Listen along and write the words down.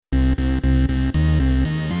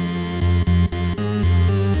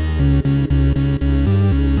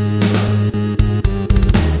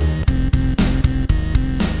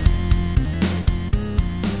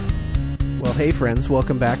Hey friends,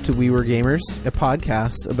 welcome back to We Were Gamers, a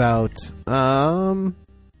podcast about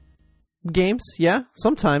games. Yeah,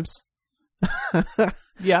 sometimes.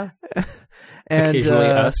 Yeah. And occasionally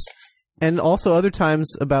us. And also other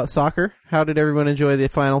times about soccer. How did everyone enjoy the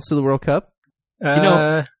finals to the World Cup?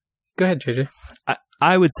 Go ahead, JJ.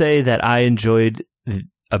 I would say that I enjoyed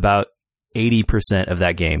about 80% of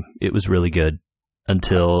that game. It was really good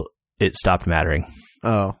until it stopped mattering.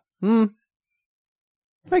 Oh.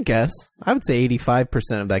 I guess. I would say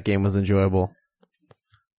 85% of that game was enjoyable.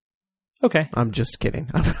 Okay. I'm just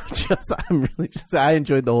kidding. I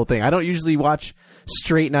enjoyed the whole thing. I don't usually watch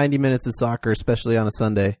straight 90 minutes of soccer, especially on a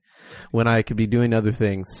Sunday when I could be doing other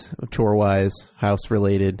things, chore-wise,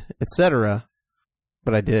 house-related, etc.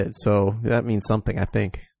 But I did, so that means something, I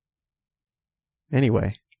think.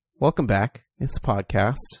 Anyway, welcome back. It's a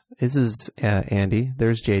podcast. This is Andy.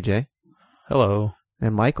 There's JJ. Hello.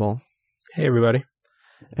 And Michael. Hey, everybody.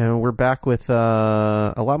 And we're back with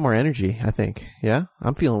a lot more energy, I think. Yeah?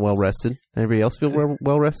 I'm feeling well-rested. Everybody else feel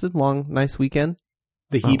well-rested? Long, nice weekend?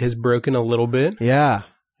 The heat has broken a little bit. Yeah.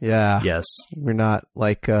 Yes. We're not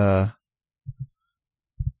like... the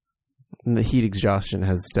heat exhaustion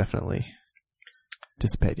has definitely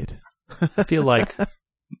dissipated. I feel like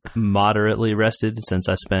moderately rested since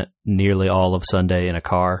I spent nearly all of Sunday in a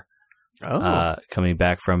car coming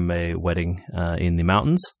back from a wedding in the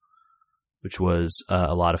mountains, which was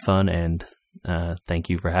a lot of fun, and thank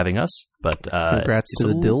you for having us. But congrats to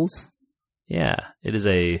the Dills. Yeah, it is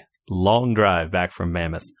a long drive back from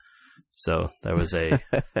Mammoth, so there was I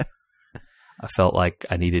felt like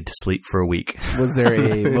I needed to sleep for a week. Was there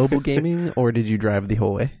a mobile gaming, or did you drive the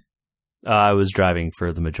whole way? I was driving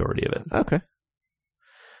for the majority of it. Okay.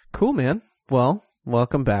 Cool, man. Well,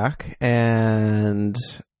 welcome back. And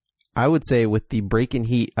I would say with the break in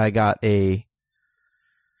heat, I got a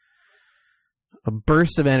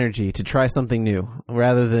burst of energy to try something new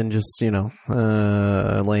rather than just,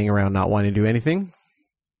 laying around not wanting to do anything.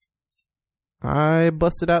 I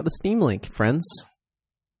busted out the Steam Link, friends.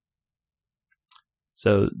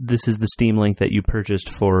 So this is the Steam Link that you purchased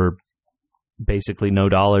for basically no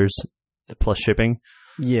dollars plus shipping?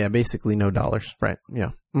 Yeah, basically no dollars. Right,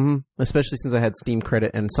 yeah. Mm-hmm. Especially since I had Steam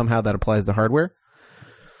credit and somehow that applies to hardware.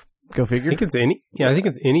 Go figure. I think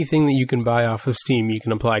it's anything that you can buy off of Steam you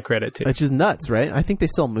can apply credit to. Which is nuts, right? I think they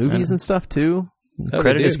sell movies and stuff too.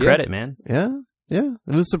 Credit is credit, man. Yeah. It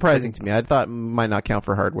was surprising to me. I thought it might not count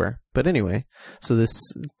for hardware. But anyway, so this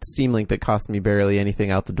Steam Link that cost me barely anything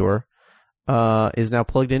out the door is now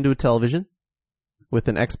plugged into a television with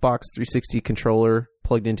an Xbox 360 controller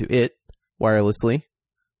plugged into it wirelessly.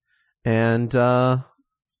 And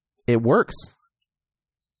it works.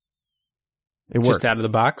 It works. Just out of the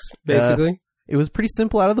box, basically? It was pretty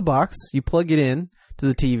simple out of the box. You plug it in to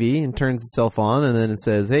the TV and turns itself on, and then it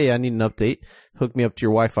says, hey, I need an update. Hook me up to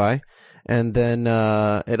your Wi-Fi. And then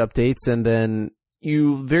it updates, and then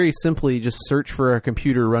you very simply just search for a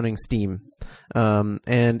computer running Steam.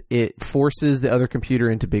 And it forces the other computer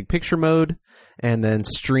into big picture mode, and then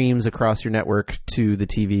streams across your network to the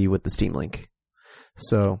TV with the Steam Link.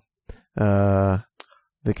 So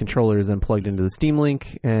the controller is then plugged into the Steam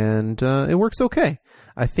Link, and it works okay.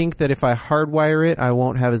 I think that if I hardwire it, I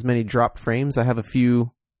won't have as many dropped frames. I have a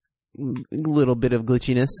few little bit of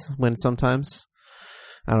glitchiness when sometimes.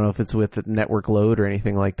 I don't know if it's with the network load or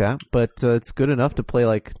anything like that, but it's good enough to play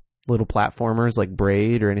like little platformers like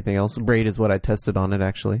Braid or anything else. Braid is what I tested on it,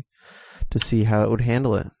 actually, to see how it would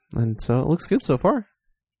handle it. And so it looks good so far.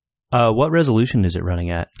 What resolution is it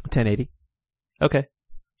running at? 1080. Okay.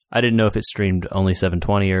 I didn't know if it streamed only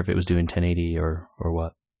 720 or if it was doing 1080 or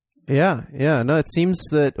what. Yeah. No, it seems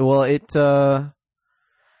that, well, it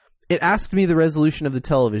asked me the resolution of the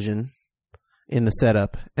television in the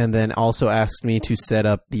setup, and then also asked me to set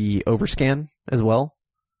up the overscan as well.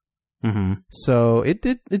 Mm-hmm. So it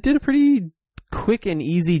did a pretty quick and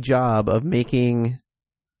easy job of making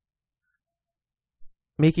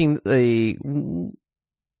a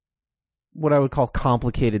what I would call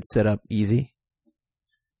complicated setup easy.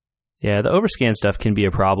 Yeah, the overscan stuff can be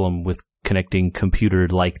a problem with connecting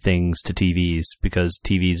computer-like things to TVs, because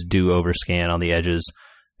TVs do overscan on the edges,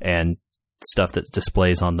 and stuff that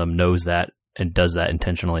displays on them knows that and does that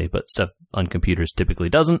intentionally, but stuff on computers typically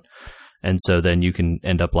doesn't. And so then you can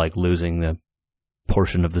end up like losing the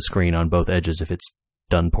portion of the screen on both edges if it's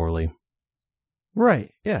done poorly. Right,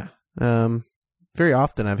 yeah. Very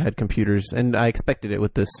often I've had computers, and I expected it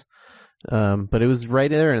with this, but it was right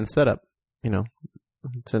there in the setup,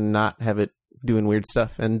 to not have it doing weird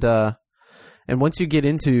stuff. And once you get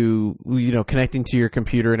into, connecting to your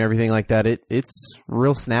computer and everything like that, it's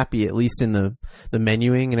real snappy, at least in the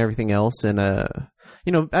menuing and everything else. And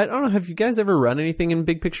I don't know. Have you guys ever run anything in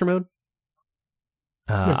big picture mode?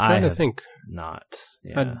 I'm I trying to have think. not.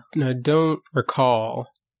 Yeah. I don't recall.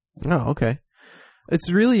 Oh, okay.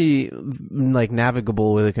 It's really like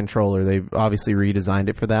navigable with a controller. They've obviously redesigned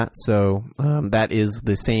it for that. So that is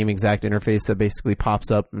the same exact interface that basically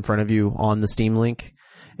pops up in front of you on the Steam Link.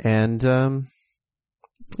 And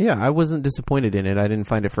yeah, I wasn't disappointed in it. I didn't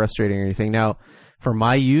find it frustrating or anything. Now, for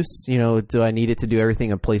my use, do I need it to do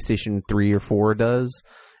everything a PlayStation 3 or 4 does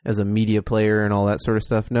as a media player and all that sort of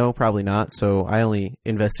stuff? No, probably not. So I only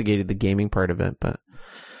investigated the gaming part of it, but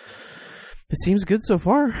it seems good so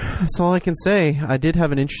far. That's all I can say. I did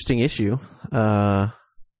have an interesting issue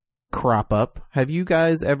crop up. Have you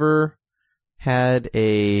guys ever had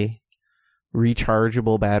a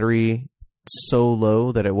rechargeable battery so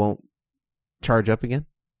low that it won't charge up again?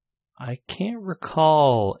 I can't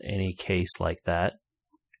recall any case like that.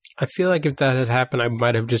 I feel like if that had happened, I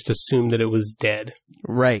might have just assumed that it was dead.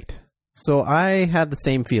 Right. So I had the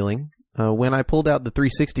same feeling. When I pulled out the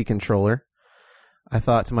 360 controller, I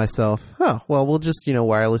thought to myself, oh, well, we'll just,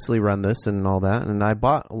 wirelessly run this and all that. And I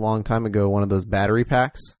bought a long time ago one of those battery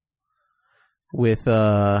packs with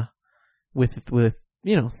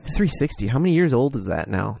 360. How many years old is that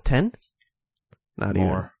now? 10? Not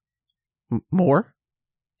More. even. More?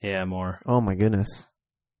 Yeah, more. Oh my goodness.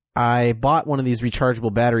 I bought one of these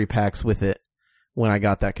rechargeable battery packs with it when I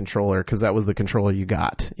got that controller, because that was the controller you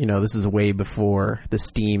got. This is way before the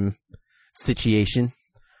Steam situation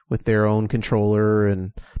with their own controller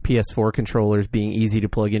and PS4 controllers being easy to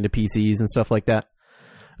plug into PCs and stuff like that.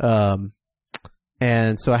 And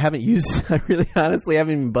so I haven't I really honestly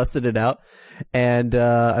haven't even busted it out. And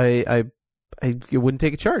it wouldn't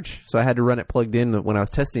take a charge. So I had to run it plugged in when I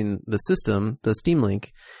was testing the system, the Steam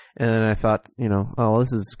Link. And then I thought, oh,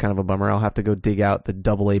 this is kind of a bummer. I'll have to go dig out the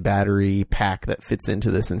AA battery pack that fits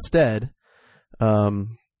into this instead.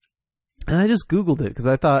 And I just Googled it because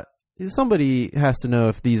I thought somebody has to know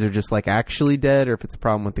if these are just like actually dead or if it's a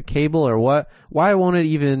problem with the cable or what. Why won't it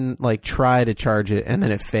even like try to charge it and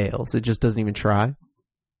then it fails? It just doesn't even try.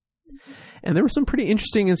 And there were some pretty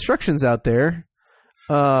interesting instructions out there.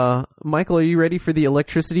 Michael, are you ready for the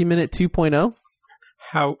Electricity Minute 2.0?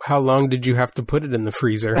 How long did you have to put it in the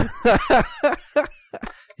freezer?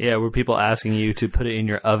 Yeah, were people asking you to put it in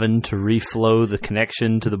your oven to reflow the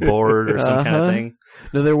connection to the board or some kind of thing?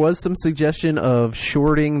 No, there was some suggestion of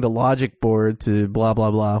shorting the logic board to blah,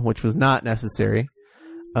 blah, blah, which was not necessary.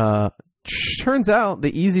 Turns out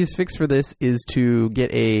the easiest fix for this is to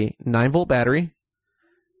get a 9-volt battery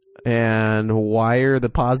and wire the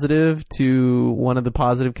positive to one of the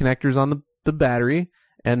positive connectors on the battery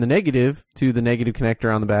and the negative to the negative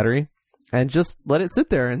connector on the battery, and just let it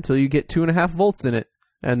sit there until you get 2.5 volts in it,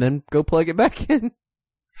 and then go plug it back in.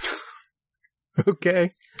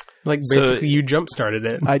 Okay. Like, basically, you jump-started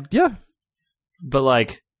it. Yeah. But,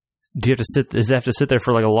 like, does it have to sit there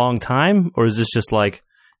for, like, a long time? Or is this just, like,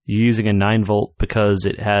 you're using a 9-volt because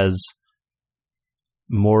it has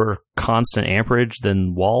more constant amperage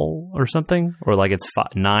than wall or something? Or, like, it's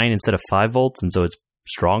 9 instead of 5 volts, and so it's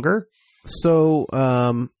stronger? So,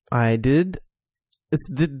 I did... It's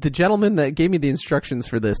the gentleman that gave me the instructions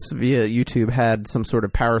for this via YouTube had some sort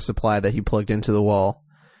of power supply that he plugged into the wall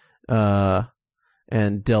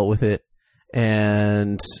and dealt with it.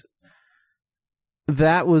 And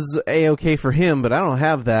that was A-okay for him, but I don't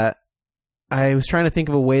have that. I was trying to think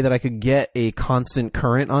of a way that I could get a constant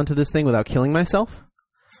current onto this thing without killing myself,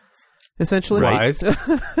 essentially. Right.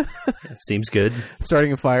 Seems good.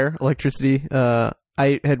 Starting a fire, electricity. I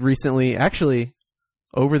had recently, actually...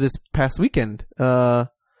 over this past weekend, had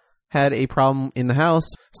a problem in the house.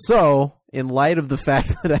 So, in light of the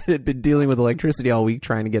fact that I had been dealing with electricity all week,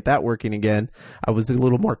 trying to get that working again, I was a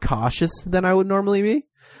little more cautious than I would normally be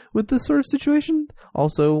with this sort of situation.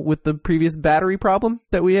 Also, with the previous battery problem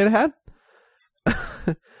that we had.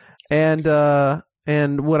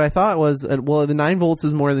 And what I thought was, well, the 9 volts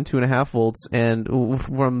is more than 2.5 volts, and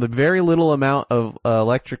from the very little amount of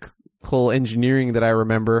electrical engineering that I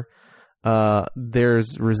remember,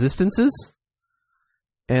 there's resistances,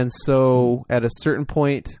 and so at a certain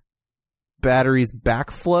point batteries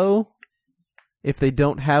backflow if they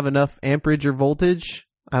don't have enough amperage or voltage.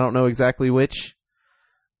 I don't know exactly which.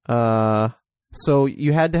 So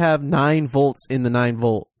you had to have 9 volts in the 9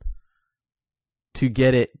 volt to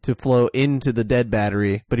get it to flow into the dead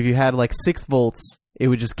battery, but if you had like 6 volts it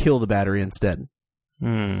would just kill the battery instead.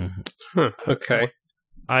 Okay.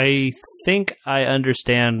 I think I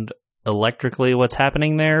understand electrically what's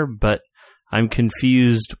happening there, but I'm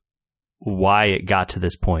confused why it got to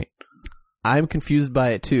this point. I'm confused by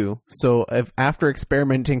it too. So after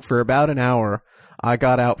experimenting for about an hour, I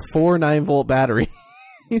got out 4 9-volt batteries.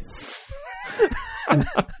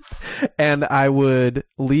 And I would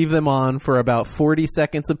leave them on for about 40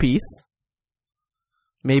 seconds apiece,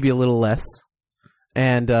 maybe a little less.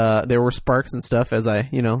 And there were sparks and stuff as I,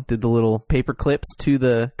 did the little paper clips to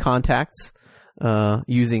the contacts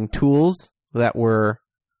using tools that were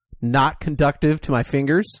not conductive to my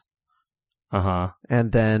fingers.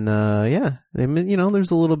 And then,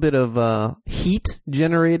 there's a little bit of heat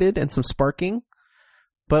generated and some sparking.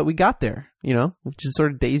 But we got there, just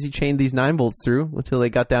sort of daisy chained these 9 volts through until they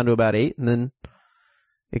got down to about 8. And then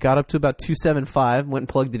it got up to about 275, went and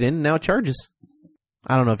plugged it in, and now it charges.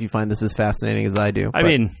 I don't know if you find this as fascinating as I do.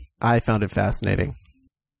 I found it fascinating.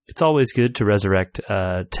 It's always good to resurrect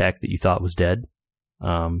tech that you thought was dead.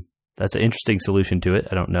 That's an interesting solution to it.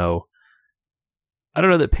 I don't know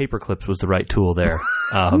that paper clips was the right tool there.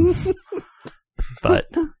 But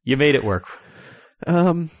you made it work.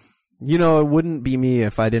 It wouldn't be me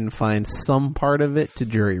if I didn't find some part of it to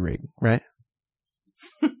jury rig, right?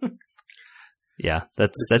 Yeah,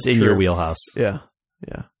 that's in your wheelhouse. Yeah.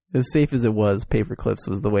 As safe as it was, paper clips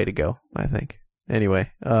was the way to go, I think.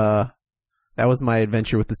 Anyway, that was my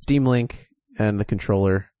adventure with the Steam Link and the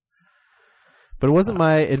controller. But it wasn't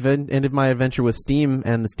ended my adventure with Steam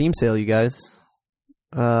and the Steam sale, you guys.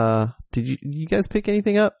 Did you guys pick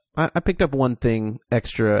anything up? I picked up one thing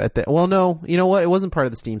extra at the... Well, no. You know what? It wasn't part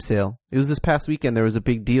of the Steam sale. It was this past weekend. There was a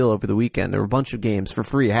big deal over the weekend. There were a bunch of games for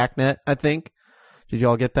free. Hacknet, I think. Did you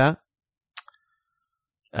all get that?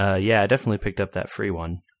 Yeah, I definitely picked up that free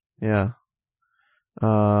one. Yeah.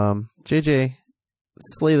 JJ,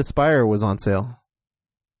 Slay the Spire was on sale.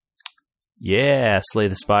 Yeah, Slay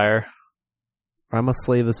the Spire. I'm a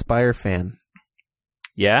Slay the Spire fan.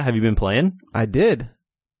 Yeah? Have you been playing? I did.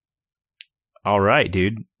 All right,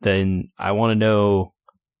 dude. Then I want to know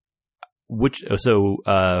which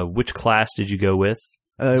class did you go with?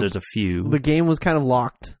 There's a few. The game was kind of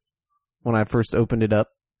locked when I first opened it up.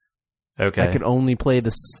 Okay. I could only play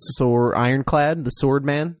the Ironclad, the Sword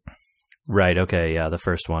Man. Right, okay, yeah, the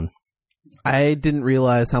first one. I didn't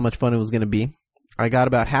realize how much fun it was going to be. I got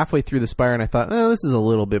about halfway through the Spire and I thought, this is a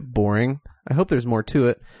little bit boring. I hope there's more to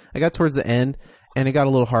it. I got towards the end and it got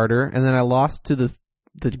a little harder, and then I lost to the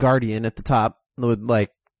Guardian at the top.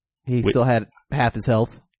 He still had half his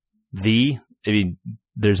health.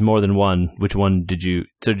 There's more than one. Which one did you...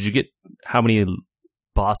 So did you get... How many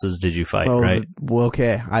bosses did you fight, right? Well,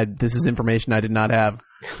 okay. This is information I did not have.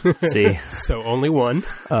 See? So only one.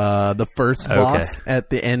 The first boss at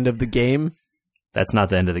the end of the game. That's not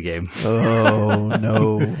the end of the game. Oh,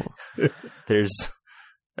 no. There's...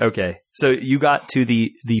 Okay. So you got to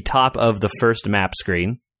the top of the first map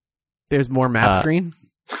screen. There's more map screen?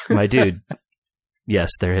 My dude.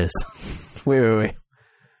 Yes, there is. Wait.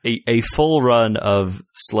 A full run of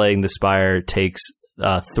Slaying the Spire takes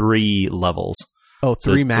 3 levels. Oh,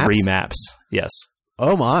 3 maps? 3 maps, yes.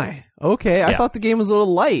 Oh my. Okay, I thought the game was a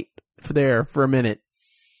little light there for a minute.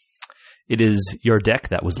 It is your deck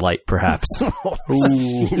that was light, perhaps.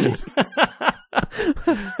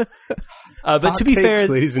 But to be fair,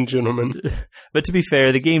 ladies and gentlemen. But to be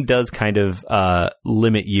fair, the game does kind of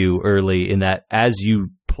limit you early in that as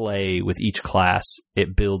you play with each class,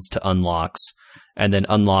 it builds to unlocks, and then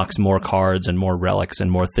unlocks more cards and more relics and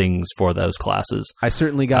more things for those classes. I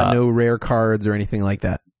certainly got no rare cards or anything like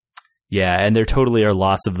that. Yeah, and there totally are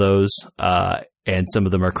lots of those, and some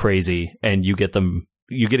of them are crazy, and you get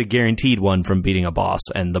a guaranteed one from beating a boss,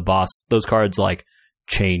 and those cards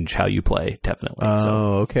change how you play, definitely.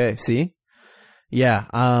 Okay. See? Yeah,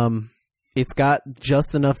 it's got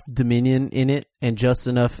just enough Dominion in it and just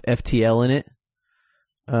enough FTL in it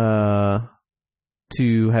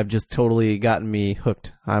to have just totally gotten me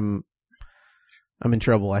hooked. I'm in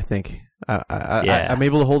trouble, I think. I'm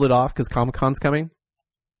able to hold it off because Comic-Con's coming.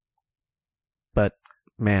 But,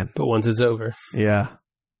 man. But once it's over. Yeah.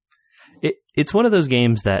 It's one of those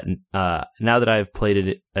games that now that I've played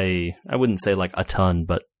it I wouldn't say a ton,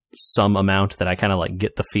 but some amount that I kind of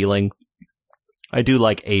get the feeling. I do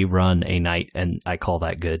a run a night, and I call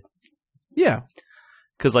that good. Yeah.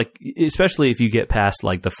 Because especially if you get past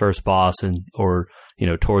the first boss or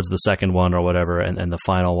towards the second one or whatever, and the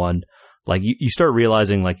final one, you start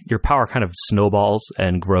realizing your power kind of snowballs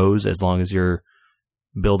and grows as long as you're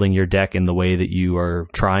building your deck in the way that you are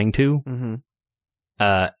trying to. Mm-hmm.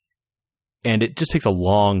 And it just takes a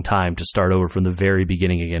long time to start over from the very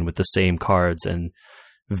beginning again with the same cards and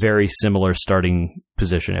very similar starting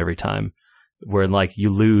position every time. Where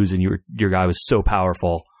you lose and your guy was so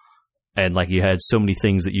powerful and you had so many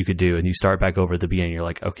things that you could do, and you start back over at the beginning.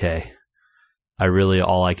 You're okay,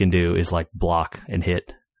 all I can do is block and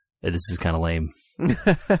hit. And this is kind of lame.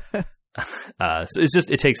 So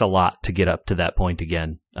it takes a lot to get up to that point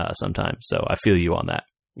again sometimes. So I feel you on that.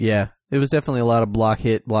 Yeah, it was definitely a lot of block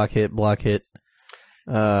hit.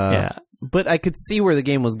 Yeah. But I could see where the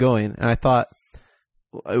game was going, and I thought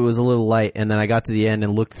it was a little light, and then I got to the end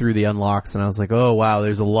and looked through the unlocks, and I was like, oh, wow,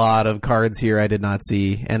 there's a lot of cards here I did not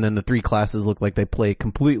see, and then the 3 classes look like they play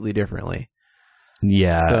completely differently.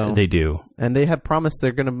 Yeah, So- they do. And they have promised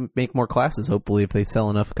they're going to make more classes, hopefully, if they sell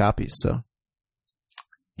enough copies, so...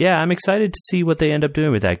 Yeah, I'm excited to see what they end up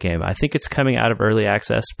doing with that game. I think it's coming out of early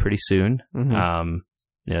access pretty soon. Mhm.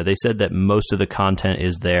 They said that most of the content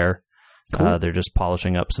is there. Cool. They're just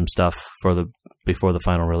polishing up some stuff before the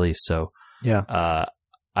final release. So Yeah.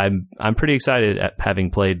 I'm pretty excited at having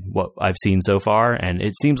played what I've seen so far, and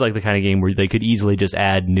it seems like the kind of game where they could easily just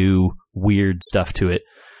add new weird stuff to it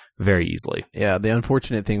very easily. Yeah, the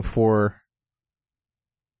unfortunate thing for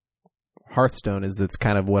Hearthstone is it's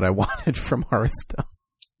kind of what I wanted from Hearthstone.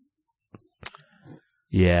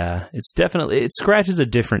 Yeah, it scratches a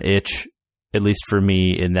different itch, at least for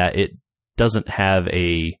me, in that it doesn't have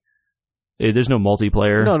there's no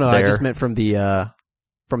multiplayer. No, there. I just meant from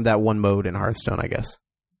that one mode in Hearthstone, I guess.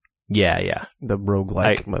 Yeah. The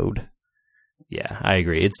roguelike mode. Yeah, I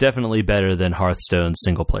agree. It's definitely better than Hearthstone's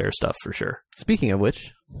single-player stuff, for sure. Speaking of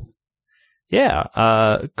which,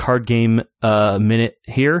 Yeah, card game minute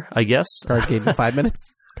here, I guess. card game 5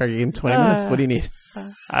 minutes? Card game 20 minutes? What do you need?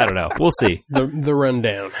 I don't know. We'll see. The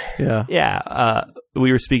rundown. Yeah. Yeah,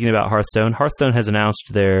 we were speaking about Hearthstone. Hearthstone has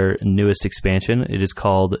announced their newest expansion. It is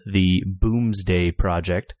called the Boomsday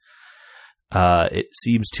Project. It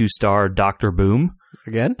seems to star Dr. Boom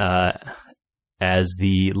Again? as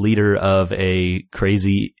the leader of a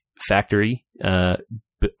crazy factory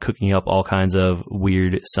cooking up all kinds of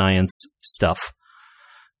weird science stuff.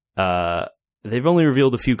 They've only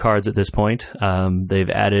revealed a few cards at this point. They've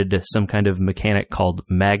added some kind of mechanic called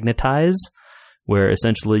Magnetize, where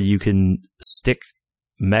essentially you can stick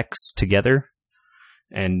mechs together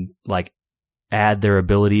and like add their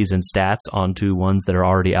abilities and stats onto ones that are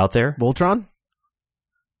already out there. Voltron?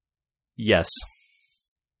 Yes.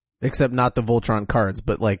 Except not the Voltron cards,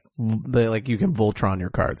 but like you can Voltron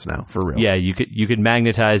your cards now, for real. Yeah, you could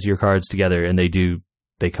magnetize your cards together and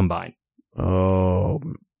they combine. Oh,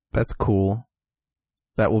 that's cool.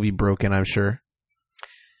 That will be broken, I'm sure.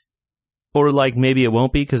 Or like maybe it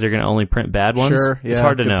won't be because they're going to only print bad ones. Sure, yeah. It's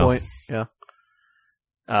hard to good know. Point. Yeah.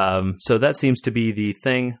 So that seems to be the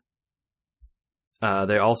thing.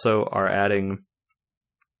 They also are adding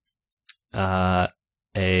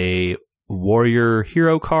a warrior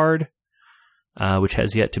hero card, which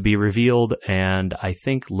has yet to be revealed, and I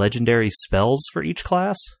think legendary spells for each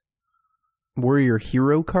class. Warrior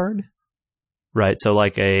hero card? Right, so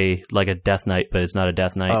like a Death Knight, but it's not a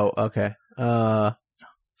Death Knight. Oh, okay.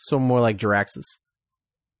 So more like Jiraxis.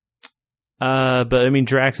 But I mean,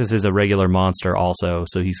 Jiraxis is a regular monster also,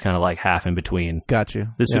 so he's kind of like half in between. Got you.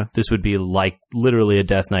 This would be like literally a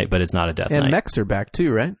Death Knight, but it's not a Death Knight. And mechs are back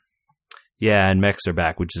too, right? Yeah, and mechs are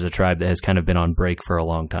back, which is a tribe that has kind of been on break for a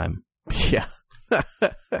long time. Yeah.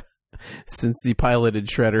 Since the piloted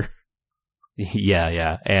Shredder.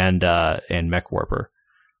 Yeah, and Mech Warper.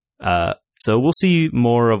 So we'll see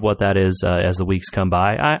more of what that is as the weeks come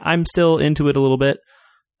by. I'm still into it a little bit.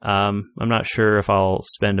 I'm not sure if I'll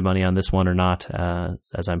spend money on this one or not,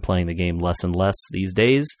 as I'm playing the game less and less these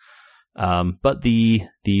days. But the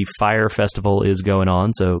Fire Festival is going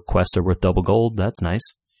on, so quests are worth double gold. That's nice.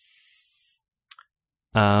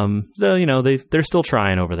 So they're still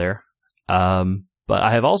trying over there. But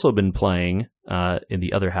I have also been playing in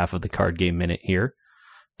the other half of the card game minute here,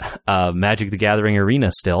 Magic the Gathering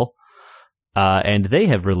Arena still. And they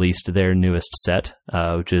have released their newest set,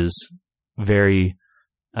 which is very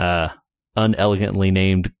unelegantly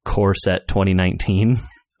named Core Set 2019.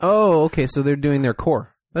 Oh, okay. So they're doing their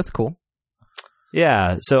core. That's cool.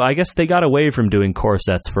 Yeah, so I guess they got away from doing core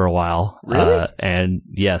sets for a while. Really? And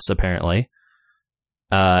yes, apparently.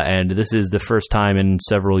 And this is the first time in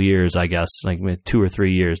several years, I guess, like 2 or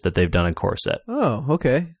 3 years, that they've done a core set. Oh,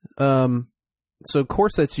 okay. So core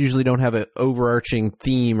sets usually don't have an overarching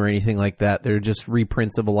theme or anything like that. They're just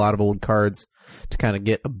reprints of a lot of old cards to kind of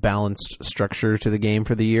get a balanced structure to the game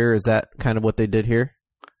for the year. Is that kind of what they did here?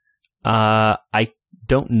 I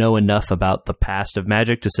don't know enough about the past of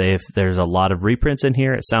Magic to say if there's a lot of reprints in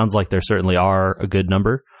here. It sounds like there certainly are a good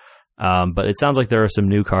number. But it sounds like there are some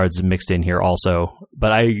new cards mixed in here also.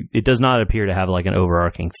 But it does not appear to have like an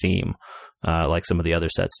overarching theme like some of the other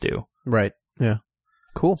sets do. Right. Yeah.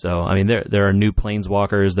 Cool. So, I mean, there are new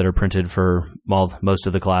Planeswalkers that are printed for most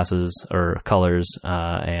of the classes or colors,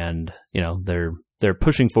 and, they're they're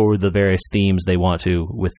pushing forward the various themes they want to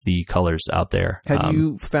with the colors out there. Have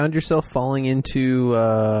you found yourself falling into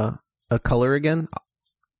a color again,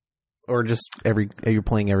 or just you're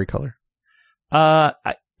playing every color?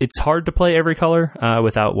 It's hard to play every color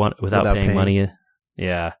without paying money.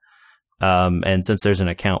 Yeah. And since there's an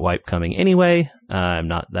account wipe coming anyway, I'm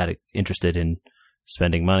not that interested in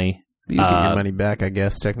spending money. You get your money back, I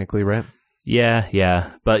guess, technically, right?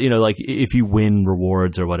 Yeah. But, like if you win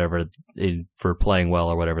rewards or whatever for playing well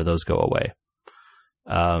or whatever, those go away.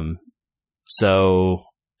 So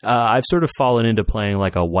I've sort of fallen into playing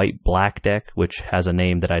like a white-black deck, which has a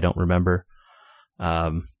name that I don't remember.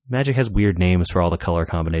 Magic has weird names for all the color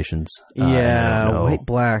combinations.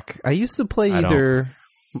 White-black. I used to play either...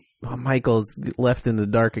 Oh, Michael's left in the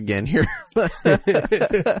dark again here.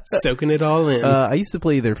 Soaking it all in. I used to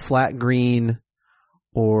play either flat green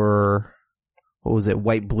or... What was it?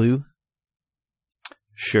 White blue?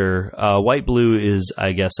 Sure. White blue is,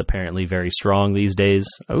 I guess, apparently very strong these days.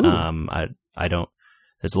 Ooh. I don't.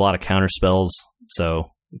 There's a lot of counter spells,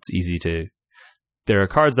 so it's easy to. There are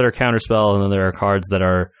cards that are counterspell, and then there are cards that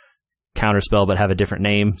are counterspell but have a different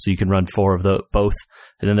name, so you can run 4 of both.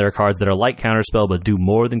 And then there are cards that are like counterspell but do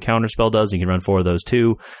more than counterspell does, and you can run 4 of those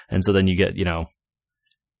too. And so then you get,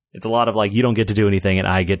 it's a lot of like, you don't get to do anything, and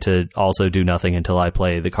I get to also do nothing until I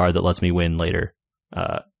play the card that lets me win later,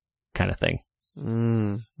 kind of thing.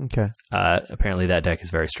 Okay. Apparently that deck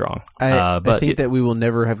is very strong. I think that we will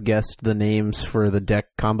never have guessed the names for the deck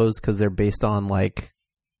combos because they're based on like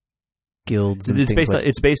guilds. And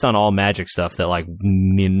it's based on all Magic stuff that like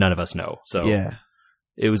none of us know. So yeah,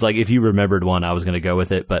 it was like if you remembered one, I was going to go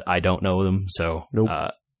with it, but I don't know them. So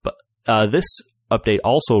nope. This update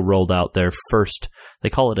also rolled out their first, they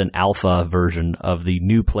call it an alpha version of the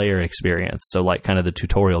new player experience. So like kind of the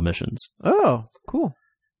tutorial missions. Oh, cool.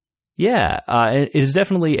 Yeah, it is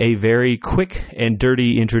definitely a very quick and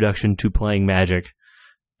dirty introduction to playing Magic.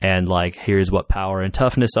 And like, here's what power and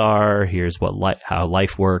toughness are. Here's what how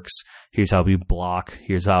life works. Here's how we block.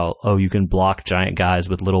 Here's how, you can block giant guys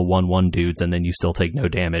with little 1/1 dudes and then you still take no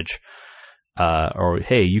damage. Or,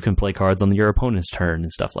 hey, you can play cards on your opponent's turn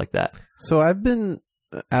and stuff like that. So I've been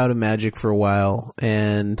out of Magic for a while,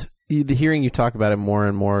 and hearing you talk about it more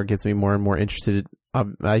and more gets me more and more interested.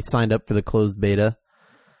 I signed up for the closed beta.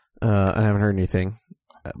 I haven't heard anything.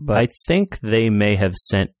 But I think they may have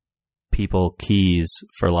sent people keys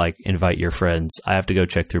for, like, invite your friends. I have to go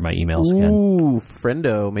check through my emails again. Ooh,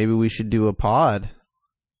 friendo. Maybe we should do a pod.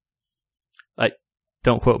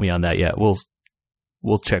 Don't quote me on that yet.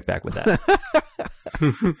 We'll check back with that.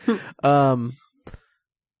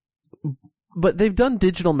 But they've done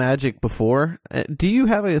digital Magic before. Do you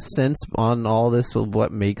have a sense on all this of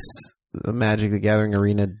what makes Magic the Gathering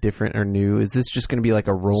Arena different or new? Is this just going to be like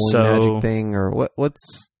a rolling Magic thing, or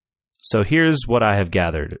what's... So here's what I have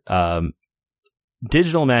gathered.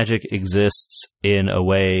 Digital Magic exists in a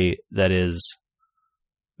way that is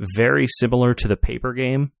very similar to the paper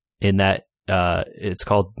game in that it's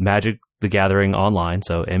called Magic the Gathering Online,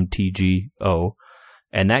 so MTGO.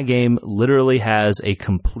 And that game literally has a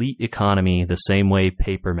complete economy the same way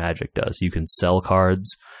paper Magic does. You can sell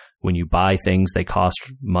cards. When you buy things, they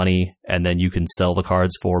cost money, and then you can sell the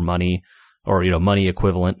cards for money, or money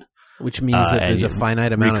equivalent. Which means that there's a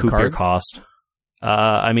finite amount of cards? Recoup your cost.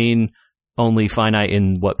 I mean, only finite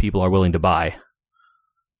in what people are willing to buy.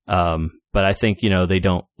 But I think, they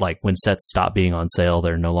don't, like, when sets stop being on sale,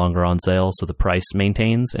 they're no longer on sale, so the price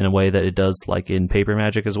maintains in a way that it does, like, in paper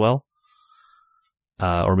Magic as well.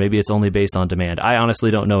 Or maybe it's only based on demand. I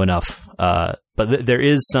honestly don't know enough. But there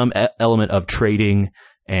is some element of trading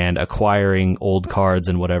and acquiring old cards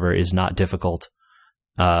and whatever is not difficult.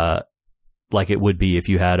 Like it would be if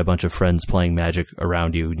you had a bunch of friends playing Magic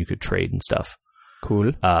around you and you could trade and stuff.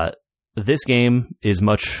 Cool. This game is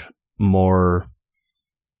much more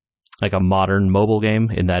like a modern mobile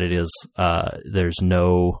game in that it is, there's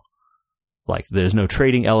no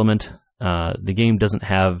trading element. The game doesn't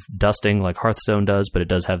have dusting like Hearthstone does, but it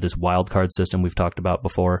does have this wild card system we've talked about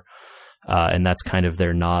before. And that's kind of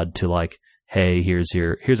their nod to like, hey, here's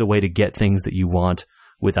a way to get things that you want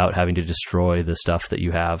without having to destroy the stuff that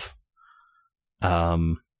you have.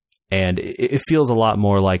 And it feels a lot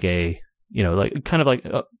more like I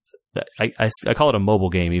call it a mobile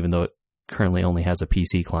game, even though it currently only has a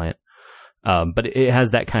PC client. But it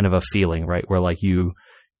has that kind of a feeling, right? Where like the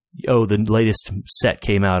latest set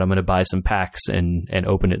came out, I'm going to buy some packs and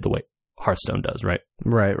open it the way Hearthstone does, right?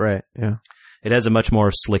 Right. Yeah. It has a much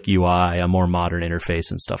more slick UI, a more modern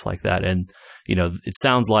interface and stuff like that. And, it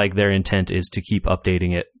sounds like their intent is to keep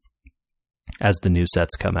updating it as the new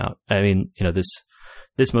sets come out. I mean,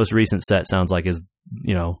 this most recent set sounds like is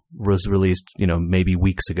was released, maybe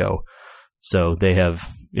weeks ago. So they have,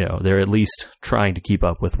 they're at least trying to keep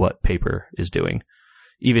up with what Paper is doing,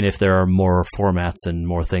 even if there are more formats and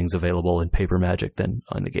more things available in Paper Magic than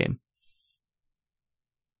on the game.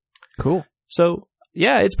 Cool. So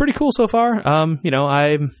yeah, it's pretty cool so far. I'm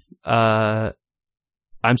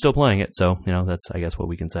still playing it, so that's, I guess, what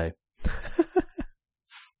we can say.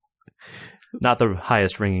 Not the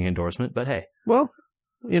highest ringing endorsement, but hey. Well,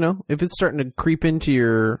 if it's starting to creep into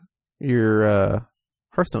your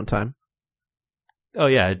Hearthstone time. Oh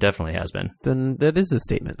yeah, it definitely has been. Then that is a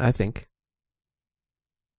statement, I think.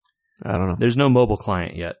 I don't know. There's no mobile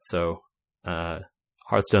client yet, so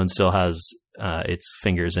Hearthstone still has its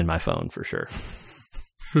fingers in my phone for sure.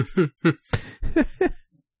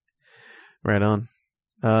 Right on.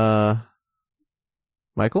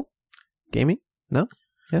 Michael? Gaming? No?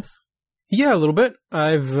 Yes? Yeah, a little bit.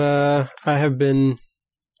 I have been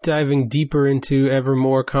diving deeper into ever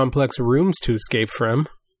more complex rooms to escape from.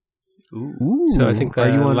 Ooh. So I think are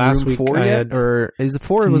you on last room week 4 yet? Or is it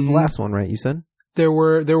 4 was the last one, right? You said? There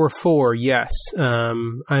were 4, yes.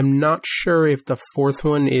 I'm not sure if the 4th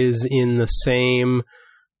one is in the same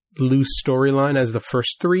loose storyline as the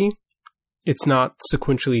first 3. It's not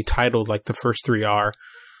sequentially titled like the first 3 are,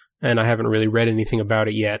 and I haven't really read anything about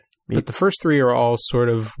it yet. But the first 3 are all sort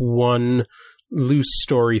of one loose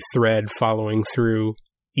story thread following through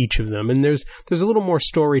each of them. And there's a little more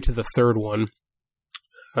story to the 3rd one,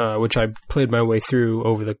 which I played my way through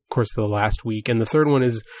over the course of the last week. And the 3rd one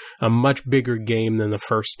is a much bigger game than the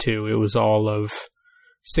first 2. It was all of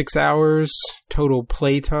 6 hours total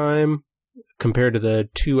playtime compared to the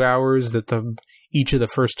 2 hours that each of the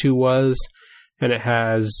first 2 was. And it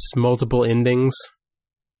has multiple endings.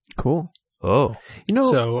 Cool. Oh.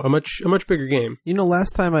 So a much bigger game.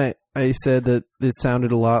 Last time I said that it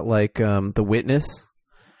sounded a lot like The Witness.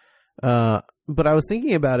 But I was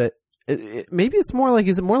thinking about it. Maybe it's more like,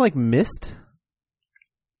 is it more like Myst?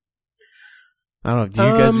 I don't know.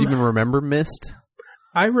 Do you guys even remember Myst?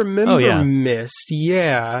 I remember Myst.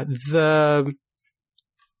 Yeah.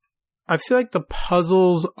 I feel like the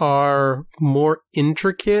puzzles are more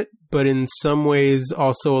intricate, but in some ways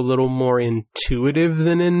also a little more intuitive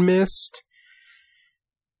than in Myst.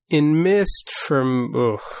 In Myst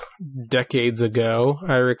from decades ago,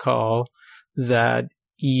 I recall that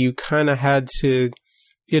you kind of had to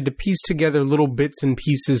piece together little bits and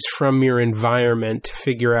pieces from your environment to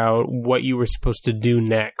figure out what you were supposed to do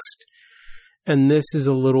next. And this is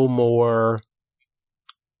a little more,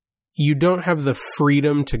 you don't have the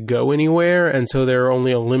freedom to go anywhere, and so there are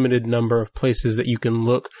only a limited number of places that you can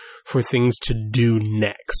look for things to do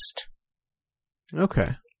next.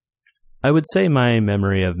 Okay. I would say my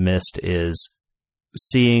memory of Myst is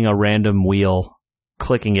seeing a random wheel,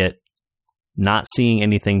 clicking it, not seeing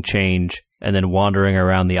anything change, and then wandering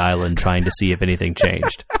around the island trying to see if anything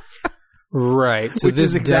changed. Right. So which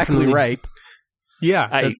is exactly right. Yeah.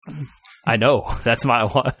 I know. That's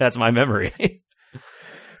my memory.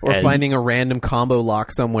 Or finding a random combo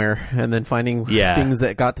lock somewhere and then finding things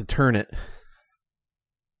that got to turn it.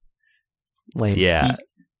 Lame. Yeah.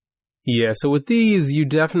 Yeah, so with these, you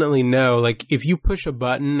definitely know, like, if you push a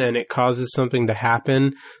button and it causes something to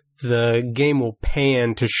happen, the game will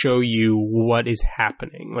pan to show you what is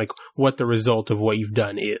happening, like, what the result of what you've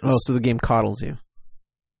done is. Oh, so the game coddles you.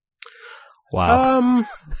 Wow.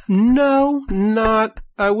 No, not,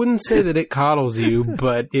 I wouldn't say that it coddles you,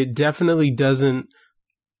 but it definitely doesn't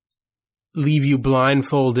leave you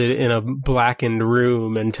blindfolded in a blackened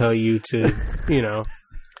room and tell you to,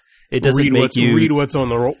 it doesn't read what's on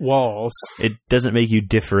the walls. It doesn't make you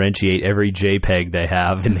differentiate every JPEG they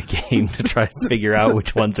have in the game to try to figure out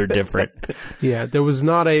which ones are different. Yeah, there was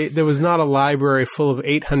not a library full of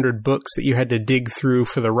 800 books that you had to dig through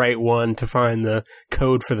for the right one to find the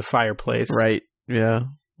code for the fireplace. Right. Yeah.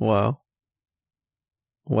 Wow.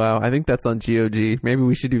 I think that's on GOG. Maybe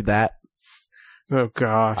we should do that. Oh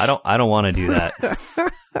gosh. I don't want to do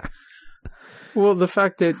that. Well, the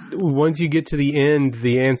fact that once you get to the end,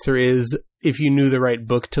 the answer is if you knew the right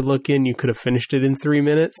book to look in, you could have finished it in 3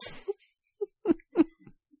 minutes.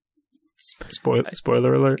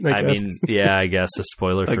 Spoiler alert. I guess a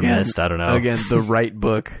spoiler for Myst. I don't know. Again, the right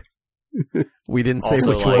book. We didn't say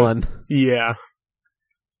Also, which one. Yeah.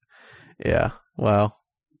 Yeah. Wow.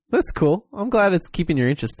 That's cool. I'm glad it's keeping your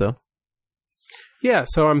interest, though. Yeah,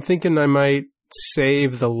 so I'm thinking I might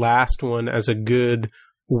save the last one as a good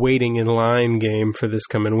waiting in line game for this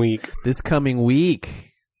coming week. This coming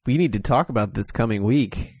week. We need to talk about this coming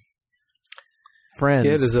week. Friends.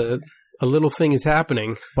 Yeah, there's a little thing is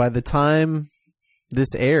happening. By the time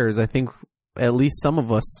this airs, I think at least some of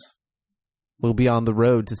us we'll be on the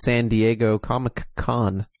road to San Diego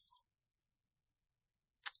Comic-Con.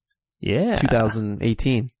 Yeah.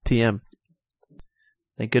 2018 TM.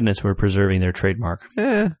 Thank goodness we're preserving their trademark.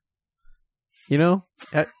 You know,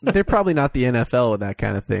 they're probably not the NFL with that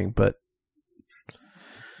kind of thing, but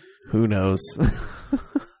who knows?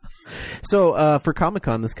 So, for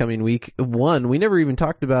Comic-Con this coming week, we never even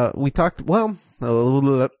talked about,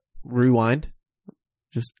 rewind.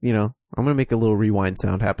 Just, you know, I'm going to make a little rewind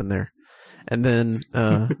sound happen there. And then,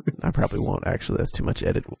 I probably won't actually, that's too much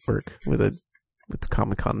edit work with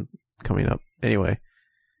Comic-Con coming up. Anyway,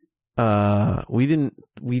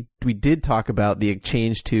 we did talk about the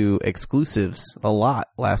change to exclusives a lot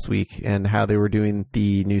last week and how they were doing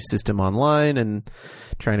the new system online and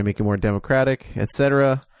trying to make it more democratic,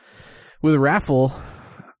 etc. With a raffle,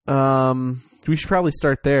 we should probably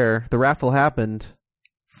start there. The raffle happened.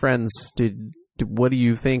 Friends, what do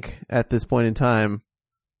you think at this point in time?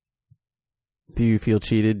 Do you feel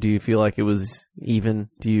cheated? Do you feel like it was even?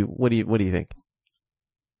 What do you think?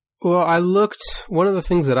 Well, I looked, one of the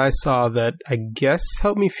things that I saw that I guess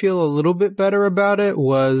helped me feel a little bit better about it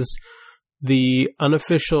was the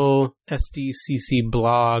unofficial SDCC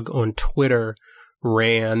blog on Twitter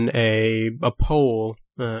ran a poll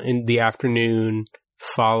in the afternoon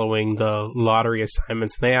following the lottery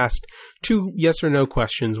assignments. And they asked 2 yes or no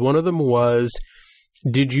questions. One of them was,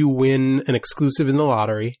 did you win an exclusive in the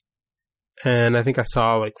lottery? And I think I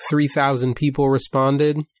saw like 3,000 people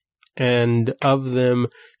responded. And of them,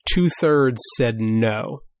 2/3 said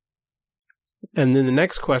no. And then the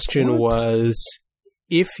next question was,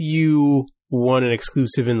 if you won an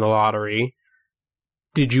exclusive in the lottery,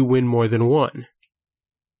 did you win more than one?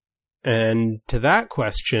 And to that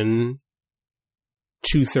question,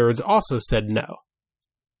 2/3 also said no.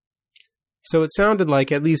 So it sounded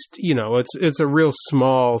like, at least, you know, it's a real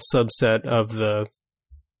small subset of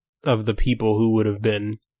the people who would have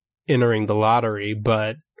been entering the lottery,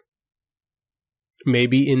 but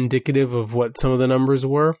maybe indicative of what some of the numbers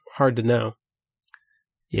were. Hard to know.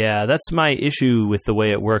 Yeah, that's my issue with the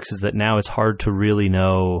way it works, is that now it's hard to really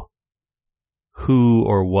know who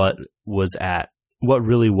or what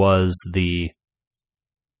really was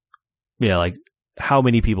like how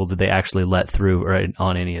many people did they actually let through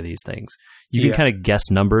on any of these things. You can kind of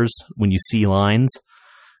guess numbers when you see lines.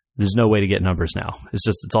 There's no way to get numbers now.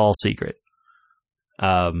 It's all secret.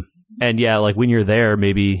 And yeah, like when you're there,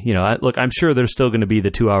 maybe, you know, look, I'm sure there's still going to be the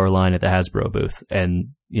 2-hour line at the Hasbro booth,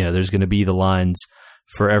 and, you know, there's going to be the lines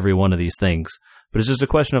for every one of these things. But it's just a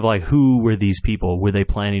question of like, who were these people? Were they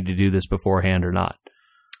planning to do this beforehand or not?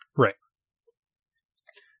 Right.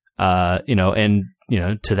 You know, and, you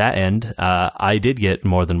know, to that end, I did get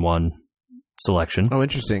more than one selection. Oh,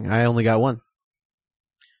 interesting. I only got one.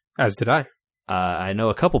 As did I. I know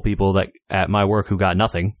a couple people that at my work who got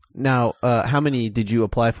nothing. Now, how many did you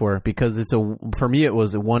apply for? Because for me, it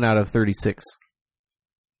was a 1 out of 36.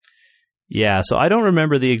 Yeah, so I don't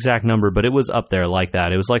remember the exact number, but it was up there like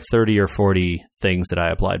that. It was like 30 or 40 things that I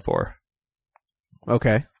applied for.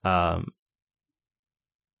 Okay. Yeah,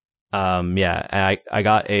 I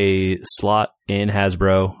got a slot in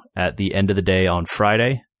Hasbro at the end of the day on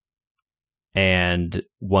Friday, and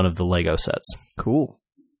one of the Lego sets. Cool.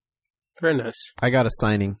 Very nice. I got a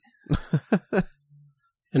signing.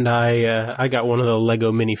 And I got one of the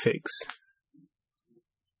Lego minifigs.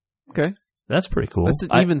 Okay. That's pretty cool. That's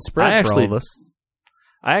an even spread for all of us.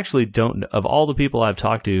 I actually don't, of all the people I've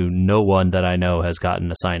talked to, no one that I know has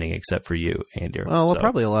gotten a signing except for you, Andy. Well,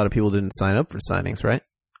 probably a lot of people didn't sign up for signings, right?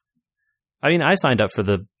 I mean, I signed up for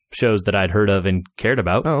the shows that I'd heard of and cared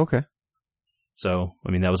about. Oh, okay. So,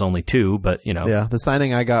 I mean, that was only 2, but, you know. Yeah, the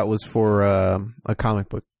signing I got was for a comic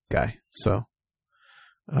book guy. So,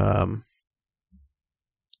 not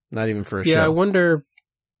even for a show. Yeah,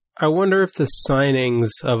 I wonder if the signings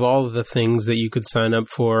of all of the things that you could sign up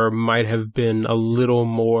for might have been a little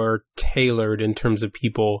more tailored in terms of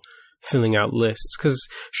people filling out lists. Because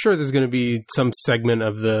sure, there's going to be some segment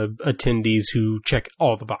of the attendees who check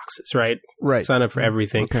all the boxes, right? Right. Sign up for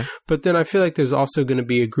everything. Okay. But then I feel like there's also going to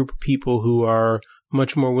be a group of people who are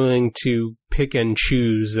much more willing to pick and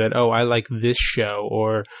choose that, oh, I like this show,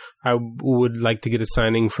 or I would like to get a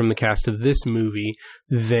signing from the cast of this movie,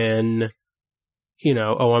 than, you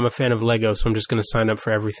know, oh, I'm a fan of Lego, so I'm just going to sign up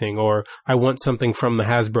for everything, or I want something from the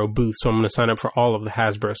Hasbro booth, so I'm going to sign up for all of the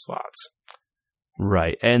Hasbro slots.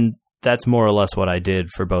 Right, and that's more or less what I did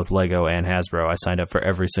for both Lego and Hasbro. I signed up for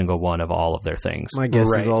every single one of all of their things. My guess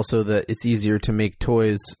is also that it's easier to make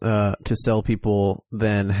toys to sell people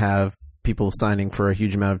than have people signing for a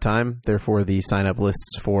huge amount of time. Therefore, the sign-up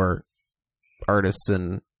lists for artists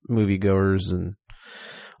and moviegoers and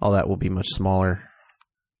all that will be much smaller.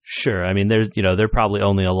 Sure. I mean, they're probably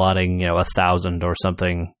only allotting 1,000 or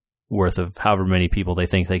something worth of however many people they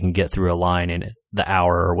think they can get through a line in the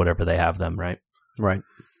hour or whatever they have them, right? Right.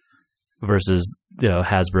 Versus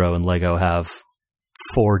Hasbro and Lego have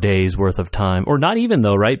 4 days worth of time, or not even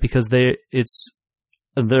though, right? Because there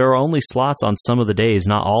are only slots on some of the days,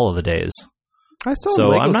 not all of the days. I saw So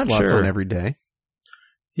Lego I'm not slots sure. on every day.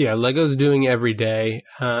 Yeah, Lego's doing every day.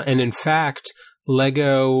 And in fact,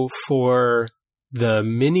 Lego for the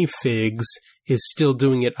minifigs is still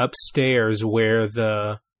doing it upstairs where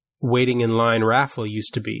the waiting in line raffle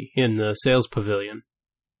used to be in the sales pavilion.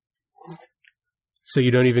 So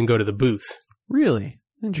you don't even go to the booth. Really?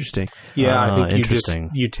 Interesting. Yeah, I think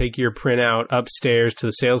interesting. you take your printout upstairs to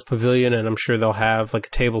the sales pavilion, and I'm sure they'll have like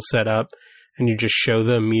a table set up, and you just show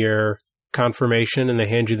them your confirmation, and they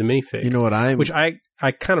hand you the minifig. You know what which I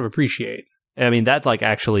kind of appreciate. I mean, that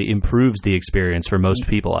actually improves the experience for most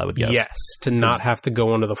people, I would guess. Yes, to not have to go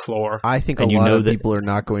onto the floor. I think a And you lot know of that- people are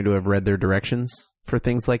not going to have read their directions for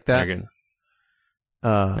things like that.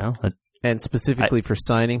 No, And specifically for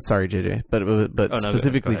signings, sorry, JJ, but Oh, no,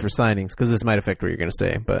 specifically go for signings, because this might affect what you're going to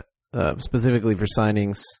say, but specifically for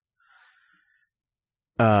signings,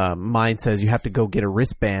 mine says you have to go get a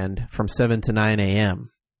wristband from 7 to 9 a.m.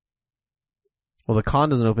 Well, the con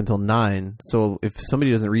doesn't open until 9, so if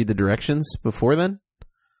somebody doesn't read the directions before then,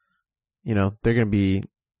 they're going to be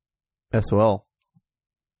SOL.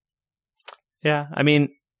 Yeah, I mean,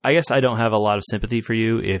 I guess I don't have a lot of sympathy for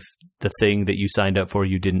you if the thing that you signed up for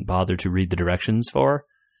you didn't bother to read the directions for.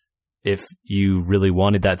 If you really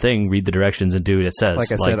wanted that thing, read the directions and do what it says.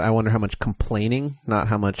 Like I said, I wonder how much complaining, not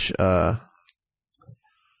how much... Oh,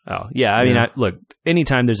 yeah. I mean, look,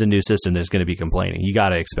 anytime there's a new system, there's going to be complaining. You got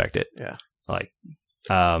to expect it. Yeah.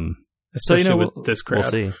 Especially with this crowd.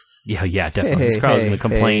 We'll see. Yeah, definitely. This crowd is going to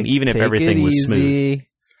complain, even if everything was smooth.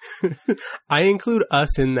 I include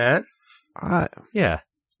us in that. Yeah.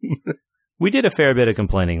 We did a fair bit of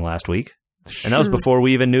complaining last week. And that was before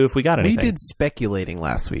we even knew if we got anything. We did speculating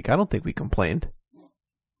last week. I don't think we complained.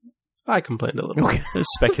 I complained a little bit. It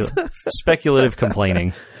was speculative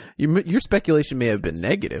complaining. Your speculation may have been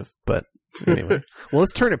negative, but anyway. Well,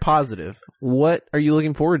 let's turn it positive. What are you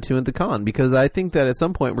looking forward to at the con? Because I think that at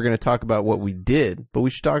some point we're going to talk about what we did, but we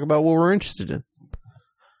should talk about what we're interested in.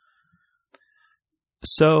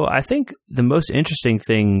 So I think the most interesting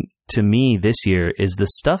thing to me this year is the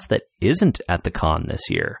stuff that isn't at the con this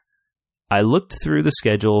year. I looked through the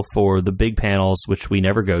schedule for the big panels, which we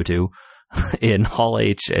never go to, in Hall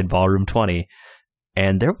H and Ballroom 20,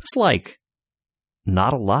 and there was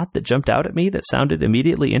not a lot that jumped out at me that sounded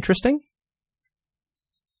immediately interesting.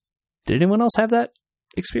 Did anyone else have that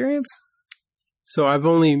experience? So I've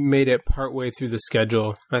only made it partway through the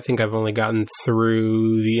schedule. I think I've only gotten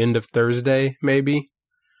through the end of Thursday, maybe.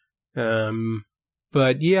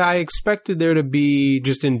 But yeah, I expected there to be,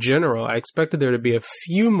 just in general, I expected there to be a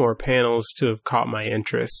few more panels to have caught my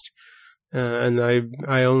interest. And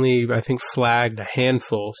I only, I think, flagged a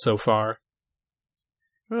handful so far.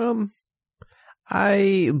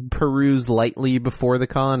 I peruse lightly before the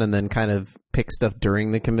con and then kind of pick stuff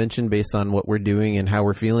during the convention based on what we're doing and how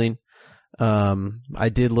we're feeling. I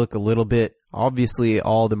did look a little bit. Obviously,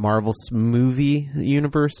 all the Marvel movie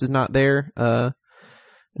universe is not there.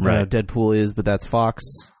 Right. Deadpool is, but that's Fox.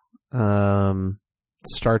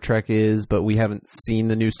 Star Trek is, but we haven't seen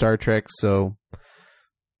the new Star Trek, so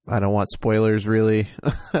I don't want spoilers, really.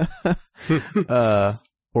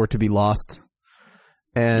 Or to be lost.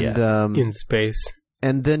 And in space.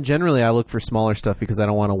 And then generally I look for smaller stuff because I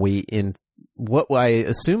don't want to wait in what I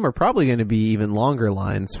assume are probably going to be even longer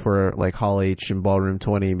lines for like Hall H and Ballroom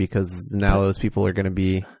 20 because now those people are going to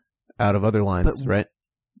be out of other lines, right?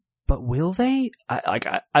 But will they?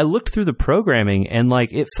 I looked through the programming and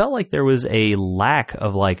it felt like there was a lack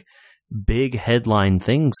of big headline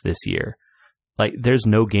things this year. There's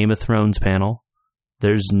no Game of Thrones panel.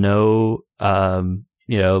 There's no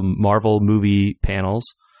Marvel movie panels.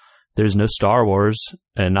 There's no Star Wars,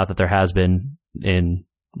 and not that there has been in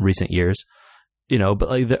recent years.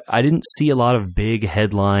 But I didn't see a lot of big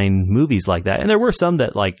headline movies like that. And there were some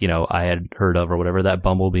that I had heard of or whatever. That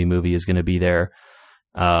Bumblebee movie is going to be there.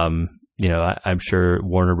 I'm sure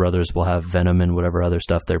Warner Brothers will have Venom and whatever other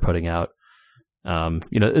stuff they're putting out.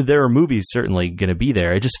 There are movies certainly going to be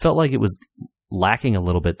there. It just felt like it was lacking a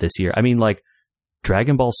little bit this year. I mean,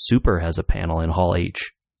 Dragon Ball Super has a panel in Hall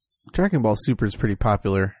H. Dragon Ball Super is pretty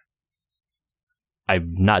popular.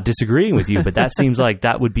 I'm not disagreeing with you, but that seems like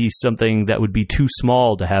that would be something that would be too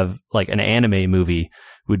small to have, an anime movie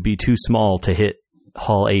would be too small to hit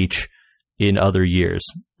Hall H in other years.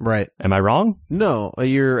 Right. Am I wrong? No,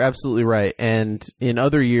 you're absolutely right. And in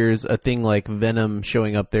other years, a thing like Venom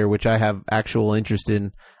showing up there, which I have actual interest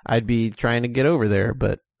in, I'd be trying to get over there.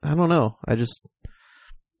 But I don't know.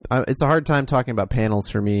 It's a hard time talking about panels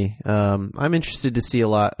for me. I'm interested to see a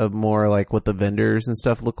lot of more like what the vendors and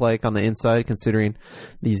stuff look like on the inside, considering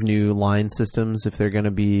these new line systems, if they're going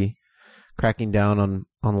to be cracking down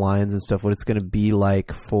on lines and stuff, what it's going to be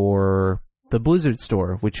like for the Blizzard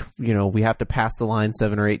store, which, we have to pass the line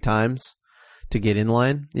 7 or 8 times to get in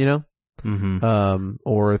line, Mm-hmm.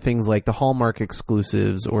 or things like the Hallmark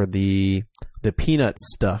exclusives or the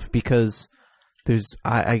Peanuts stuff, because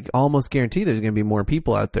I almost guarantee there's going to be more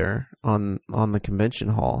people out there on the convention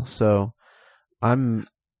hall. So I'm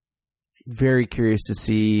very curious to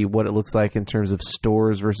see what it looks like in terms of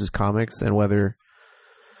stores versus comics, and whether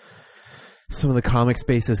some of the comic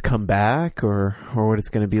spaces come back or what it's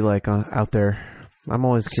going to be like out there. I'm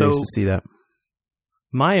always curious to see that.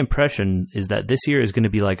 My impression is that this year is going to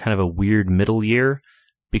be like kind of a weird middle year,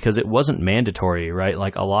 because it wasn't mandatory, right?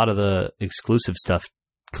 Like a lot of the exclusive stuff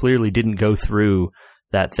clearly didn't go through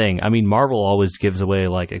that thing. I mean, Marvel always gives away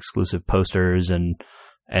like exclusive posters and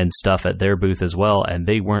stuff at their booth as well, and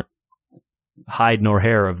they weren't hide nor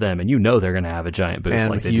hair of them. And they're going to have a giant booth,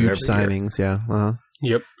 and like they huge do every signings. year. Yeah. Uh-huh.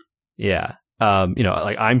 Yep. Yeah.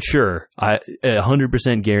 Like I'm sure, I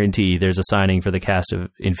 100% guarantee there's a signing for the cast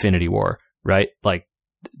of Infinity War, right? Like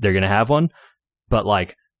they're going to have one, but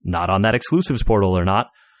like not on that exclusives portal or not.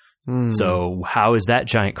 So how is that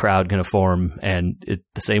giant crowd going to form? And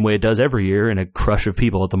the same way it does every year in a crush of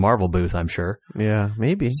people at the Marvel booth, I'm sure. Yeah,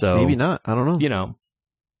 maybe. So maybe not. I don't know.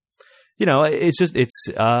 It's just,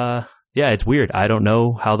 it's weird. I don't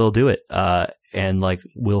know how they'll do it. And like,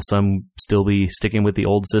 will some still be sticking with the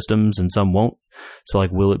old systems and some won't? So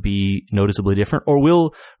like, will it be noticeably different, or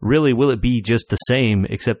will it be just the same,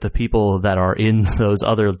 except the people that are in those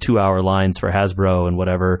other 2-hour lines for Hasbro and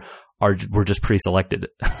whatever were just pre-selected?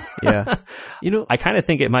 Yeah. I kind of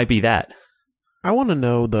think it might be that. I want to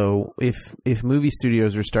know though, if movie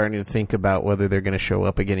studios are starting to think about whether they're going to show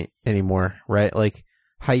up again anymore, right? Like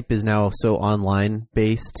hype is now so online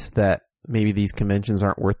based that maybe these conventions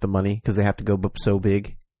aren't worth the money because they have to go so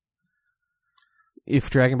big.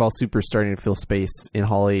 If Dragon Ball Super is starting to fill space in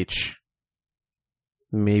Hall H,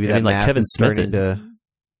 maybe Kevin Smith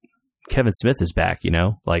is back,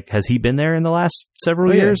 Like, has he been there in the last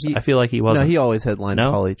several years? I feel like he wasn't. No, he always headlines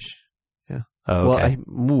Hall H. Yeah. Oh, okay.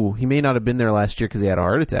 Well, he may not have been there last year because he had a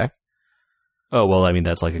heart attack. Oh, well, I mean,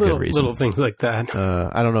 that's like a good reason. Little things like that.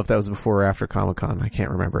 I don't know if that was before or after Comic-Con. I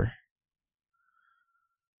can't remember.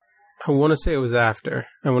 I want to say it was after.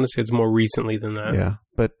 I want to say it's more recently than that. Yeah,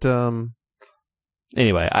 but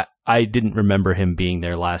anyway, I didn't remember him being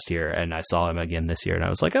there last year, and I saw him again this year, and I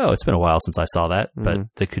was like, oh, it's been a while since I saw that, but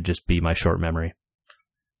that could just be my short memory.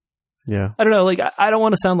 Yeah. I don't know, like, I don't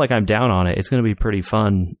want to sound like I'm down on it. It's going to be pretty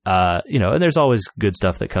fun, and there's always good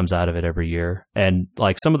stuff that comes out of it every year, and,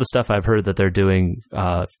 like, some of the stuff I've heard that they're doing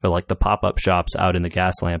for, like, the pop-up shops out in the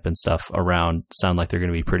gas lamp and stuff around sound like they're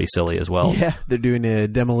going to be pretty silly as well. Yeah, they're doing a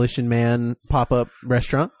Demolition Man pop-up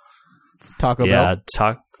restaurant. Taco Bell.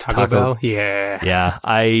 Yeah, Taco Bell? Yeah. Yeah,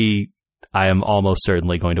 I am almost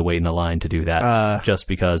certainly going to wait in the line to do that, just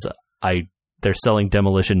because they're selling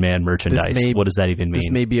Demolition Man merchandise. What does that even mean?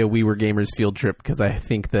 This may be a We Were Gamers field trip, because I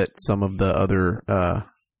think that some of the other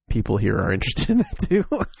people here are interested in that too.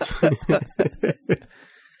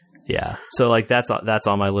 Yeah, so like that's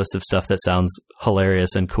on my list of stuff that sounds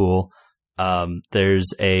hilarious and cool.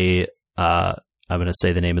 There's I'm going to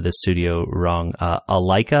say the name of this studio wrong.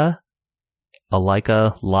 Alaika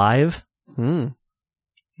Live. No,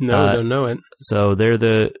 don't know it. So they're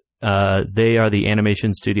they are the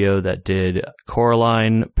animation studio that did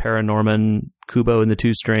Coraline, Paranorman, Kubo and the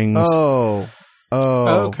Two Strings. Oh,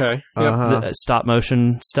 okay. Uh-huh. Stop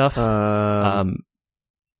motion stuff. Kubo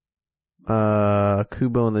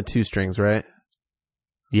and the Two Strings, right?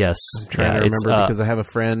 Yes. I'm trying to remember because I have a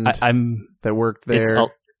friend that worked there.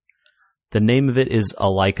 The name of it is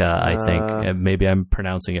Alaika, I think. And maybe I'm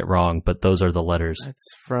pronouncing it wrong, but those are the letters.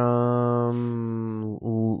 It's from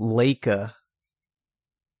Leica.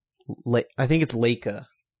 I think it's Leica.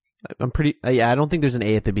 I'm pretty... I don't think there's an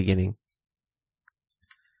A at the beginning.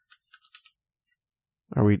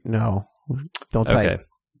 Are we... No. Don't type. Okay.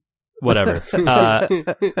 Whatever.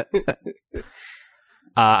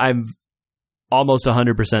 I'm almost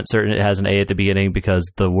 100% certain it has an A at the beginning because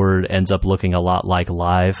the word ends up looking a lot like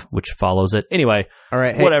live, which follows it. Anyway, all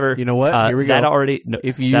right, hey, whatever. You know what? Here we go.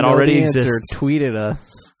 If you that know already the answer, exists. Tweet at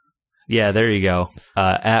us. Yeah, there you go.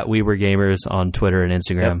 At We Were Gamers on Twitter and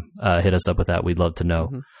Instagram. Hit us up with that. We'd love to know.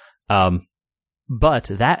 Mm-hmm. But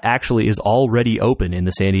that actually is already open in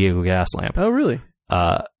the San Diego Gaslamp. Oh, really?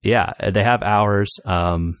 Yeah, they have hours.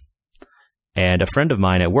 And a friend of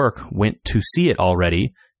mine at work went to see it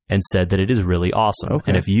already and said that it is really awesome.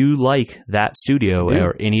 Okay. And if you like that studio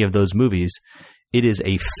or any of those movies, it is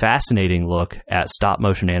a fascinating look at stop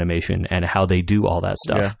motion animation and how they do all that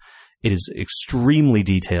stuff. Yeah. It is extremely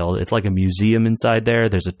detailed. It's like a museum inside there.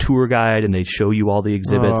 There's a tour guide and they show you all the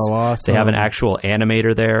exhibits. Oh, awesome. They have an actual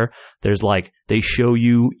animator there. There's they show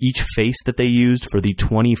you each face that they used for the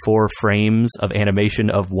 24 frames of animation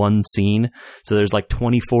of one scene. So there's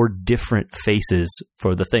 24 different faces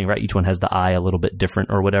for the thing, right? Each one has the eye a little bit different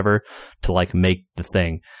or whatever to make the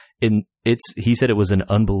thing. He said it was an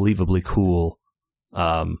unbelievably cool,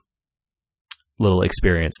 little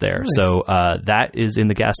experience there. Nice. So that is in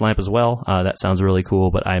the Gaslamp as well. That sounds really cool,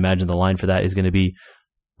 but I imagine the line for that is going to be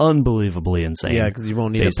unbelievably insane. Yeah, because you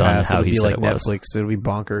won't need based a pass. on how It'll he be said like it was. Netflix. It'll be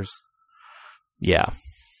bonkers. Yeah.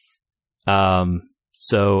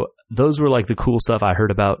 So those were the cool stuff I heard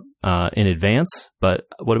about in advance. But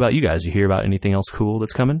what about you guys? You hear about anything else cool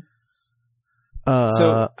that's coming?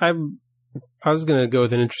 So I was going to go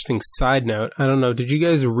with an interesting side note. I don't know. Did you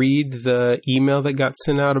guys read the email that got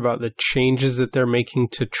sent out about the changes that they're making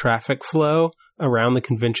to traffic flow around the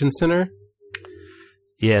convention center?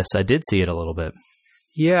 Yes, I did see it a little bit.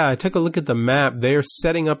 Yeah, I took a look at the map. They're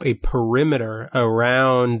setting up a perimeter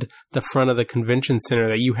around the front of the convention center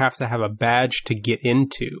that you have to have a badge to get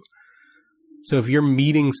into. So if you're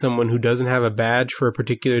meeting someone who doesn't have a badge for a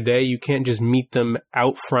particular day, you can't just meet them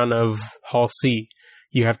out front of Hall C.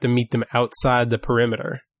 You have to meet them outside the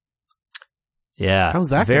perimeter. Yeah. How's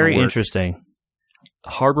that very gonna work? Interesting.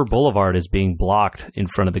 Harbor Boulevard is being blocked in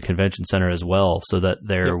front of the convention center as well, so that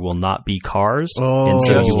there will not be cars. Oh. and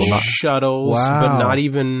so Just you will not. shuttles, Wow. but not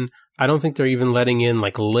even... I don't think they're even letting in,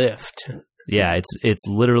 Lyft. Yeah, it's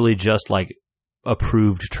literally just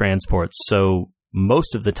approved transports. So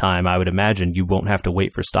most of the time, I would imagine you won't have to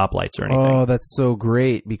wait for stoplights or anything. Oh, that's so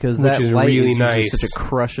great because Which that is light really is usually nice. such a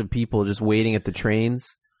crush of people just waiting at the trains.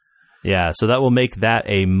 Yeah, so that will make that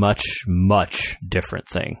a much, much different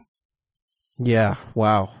thing. Yeah,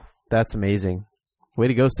 wow, that's amazing. Way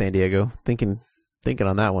to go, San Diego. Thinking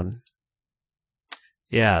on that one.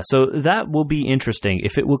 Yeah, so that will be interesting.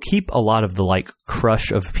 If it will keep a lot of the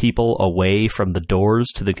crush of people away from the doors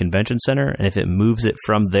to the convention center, and if it moves it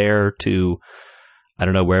from there to, I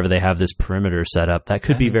don't know, wherever they have this perimeter set up, that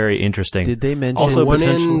could be very interesting. Did they mention Also, one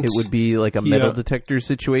potential- end- it would be like a metal Yeah. detector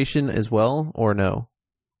situation as well, or no?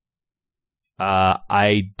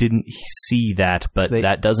 I didn't see that, but So they-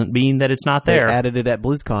 that doesn't mean that it's not They there. added it at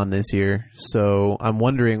BlizzCon this year, so I'm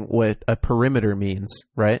wondering what a perimeter means,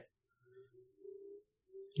 right?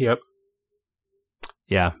 Yep.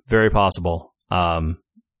 Yeah, very possible. Because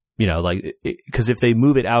if they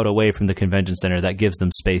move it out away from the convention center, that gives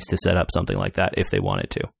them space to set up something like that if they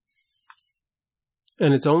wanted to.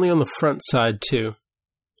 And it's only on the front side, too.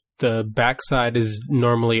 The back side is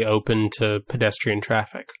normally open to pedestrian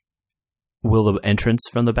traffic. Will the entrance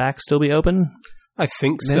from the back still be open? I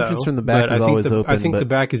think The so. entrance from the back but is I think always I open, think but- the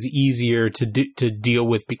back is easier to deal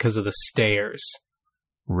with because of the stairs.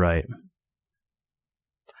 Right.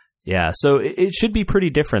 Yeah, so it should be pretty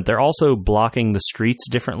different. They're also blocking the streets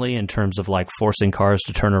differently in terms of forcing cars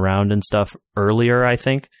to turn around and stuff earlier, I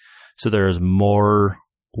think. So there's more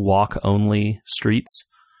walk-only streets,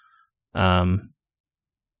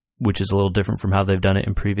 which is a little different from how they've done it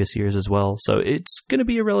in previous years as well. So it's going to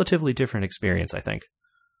be a relatively different experience, I think.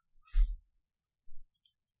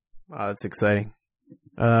 Wow, that's exciting.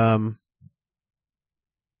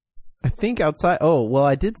 I think outside... Oh, well,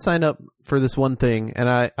 I did sign up for this one thing, and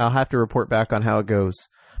I'll have to report back on how it goes.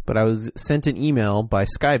 But I was sent an email by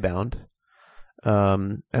Skybound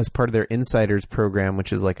as part of their Insiders program,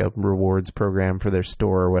 which is like a rewards program for their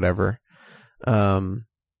store or whatever, to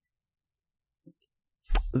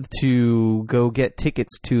go get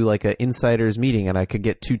tickets to like an Insiders meeting, and I could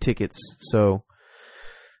get 2 tickets. So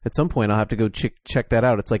at some point, I'll have to go check that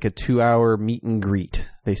out. It's like a 2-hour meet and greet,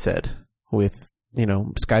 they said, with...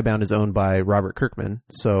 Skybound is owned by Robert Kirkman,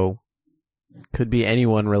 so could be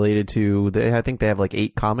anyone related to... I think they have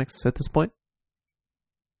 8 comics at this point.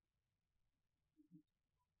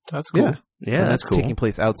 That's cool. Yeah, Yeah, and that's cool. taking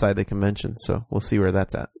place outside the convention, so we'll see where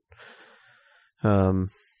that's at.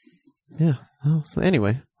 Yeah. Oh, so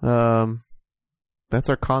anyway, that's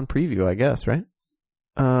our con preview, I guess, right?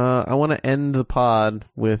 I want to end the pod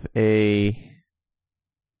with a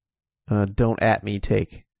don't at me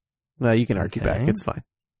take. No, you can argue back. Okay. It's fine.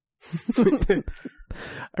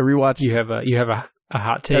 I rewatched. You have a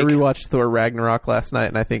hot take. I rewatched Thor Ragnarok last night,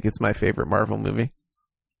 and I think it's my favorite Marvel movie.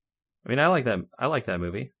 I mean, I like that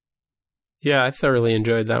movie. Yeah, I thoroughly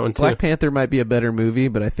enjoyed that one too. Black Panther might be a better movie,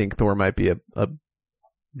 but I think Thor might be a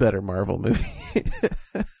better Marvel movie.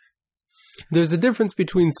 There's a difference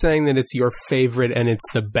between saying that it's your favorite and it's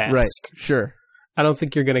the best. Right, sure. I don't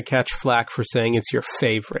think you're going to catch flack for saying it's your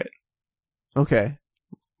favorite. Okay.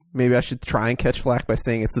 Maybe I should try and catch flack by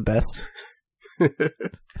saying it's the best.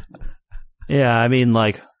 Yeah, I mean,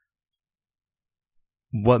 like,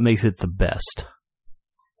 what makes it the best?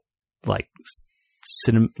 Like,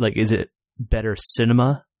 is it better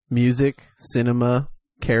cinema? Music, cinema,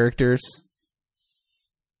 characters.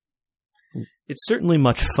 It's certainly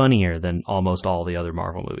much funnier than almost all the other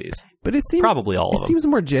Marvel movies. But it seems Probably all of them. It seems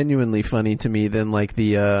more genuinely funny to me than like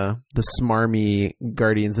the smarmy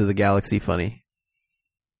Guardians of the Galaxy funny.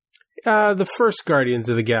 The first Guardians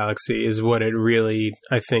of the Galaxy is what it really,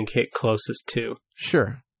 I think, hit closest to.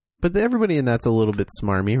 Sure. But everybody in that's a little bit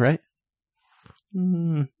smarmy, right?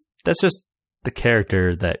 That's just the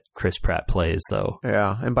character that Chris Pratt plays, though.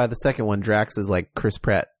 Yeah. And by the second one, Drax is like Chris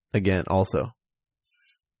Pratt again also.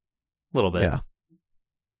 A little bit. Yeah.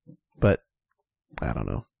 But I don't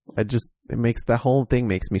know. The whole thing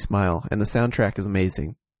makes me smile. And the soundtrack is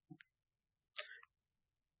amazing.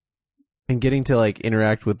 And getting to like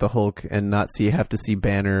interact with the Hulk and not have to see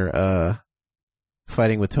Banner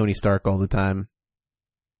fighting with Tony Stark all the time.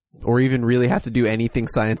 Or even really have to do anything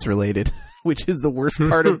science related, which is the worst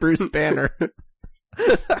part of Bruce Banner.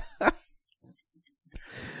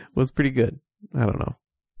 Was pretty good. I don't know.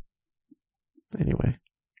 Anyway.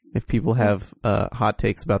 If people have hot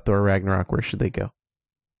takes about Thor Ragnarok, where should they go?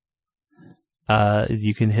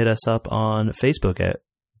 You can hit us up on Facebook at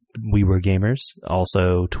We Were Gamers,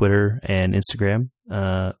 also Twitter and Instagram.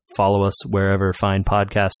 Follow us wherever fine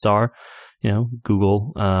podcasts are.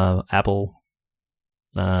 Google, Apple,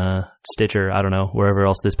 Stitcher, I don't know, wherever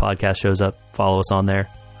else this podcast shows up. Follow us on there.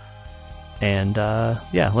 And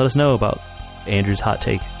let us know about Andrew's hot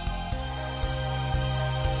take.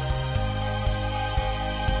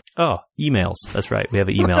 Oh, emails. That's right. We have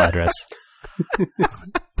an email address.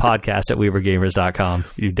 podcast@wewergamers.com.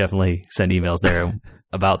 You definitely send emails there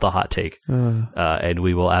about the hot take. And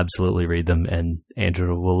we will absolutely read them, and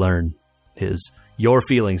Andrew will learn your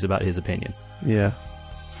feelings about his opinion. Yeah.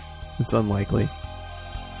 It's unlikely.